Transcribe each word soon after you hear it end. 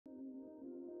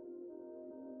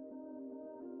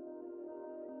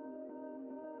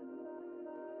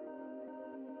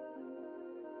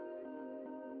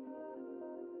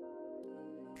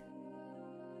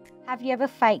Have you ever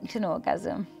faked an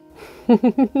orgasm?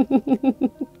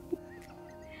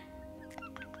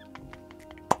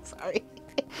 Sorry.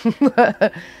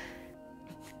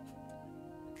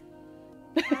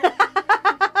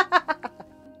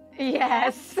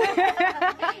 Yes.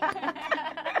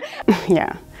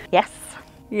 Yeah. Yes.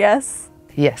 Yes.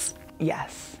 Yes.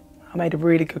 Yes. I made a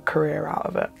really good career out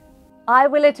of it. I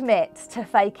will admit to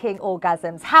faking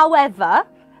orgasms. However,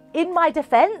 in my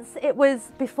defence, it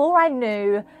was before I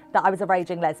knew that I was a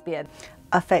raging lesbian.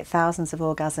 I faked thousands of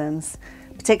orgasms,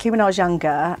 particularly when I was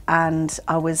younger and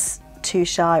I was too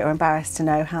shy or embarrassed to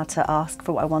know how to ask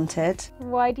for what I wanted.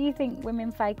 Why do you think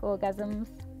women fake orgasms?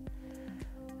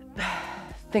 I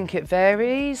think it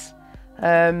varies.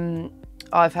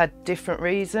 I've had different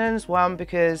reasons. One,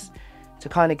 because to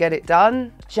kind of get it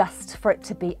done. Just for it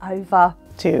to be over.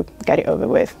 To get it over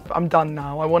with. I'm done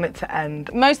now. I want it to end.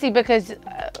 Mostly because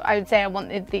I would say I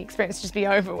wanted the experience to just be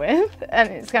over with, and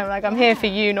it's kind of like I'm here for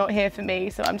you, not here for me,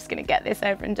 so I'm just going to get this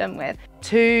over and done with.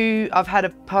 Two, I've had a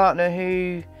partner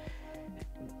who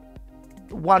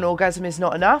one orgasm is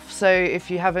not enough, so if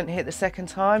you haven't hit the second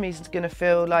time, he's going to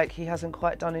feel like he hasn't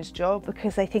quite done his job.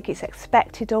 Because they think it's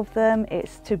expected of them,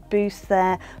 it's to boost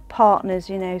their partner's,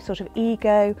 you know, sort of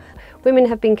ego. Women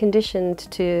have been conditioned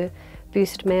to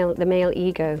boost the male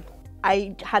ego.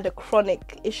 I had a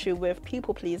chronic issue with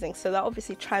people pleasing, so that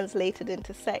obviously translated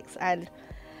into sex, and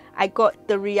I got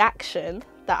the reaction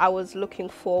that I was looking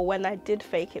for when I did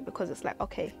fake it, because it's like,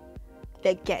 okay,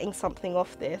 they're getting something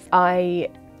off this. I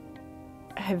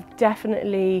have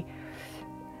definitely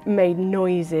made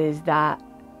noises that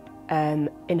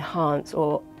enhance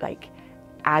or like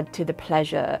add to the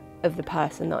pleasure of the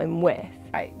person that I'm with.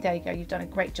 Right, there you go, you've done a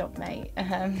great job, mate.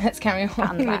 Let's carry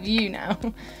on with you now.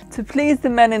 To please the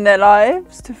men in their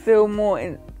lives, to feel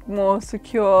more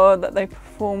secure that they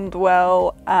performed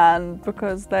well, and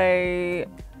because they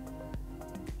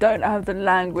don't have the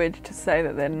language to say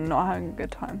that they're not having a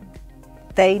good time.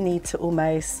 They need to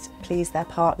almost please their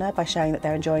partner by showing that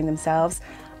they're enjoying themselves,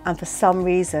 and for some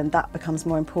reason that becomes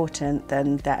more important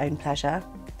than their own pleasure.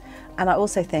 And I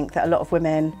also think that a lot of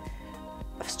women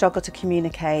struggle to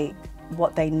communicate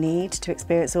what they need to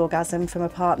experience orgasm from a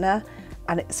partner,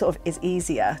 and it sort of is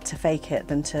easier to fake it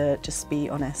than to just be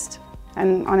honest.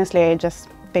 And honestly, I just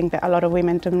think that a lot of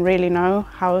women don't really know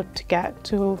how to get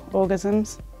to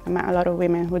orgasms. I met a lot of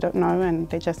women who don't know, and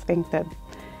they just think that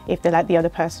if they let the other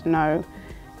person know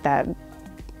that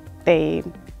they're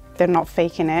not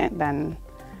faking it, then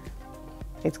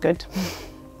it's good.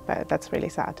 But that's really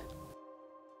sad.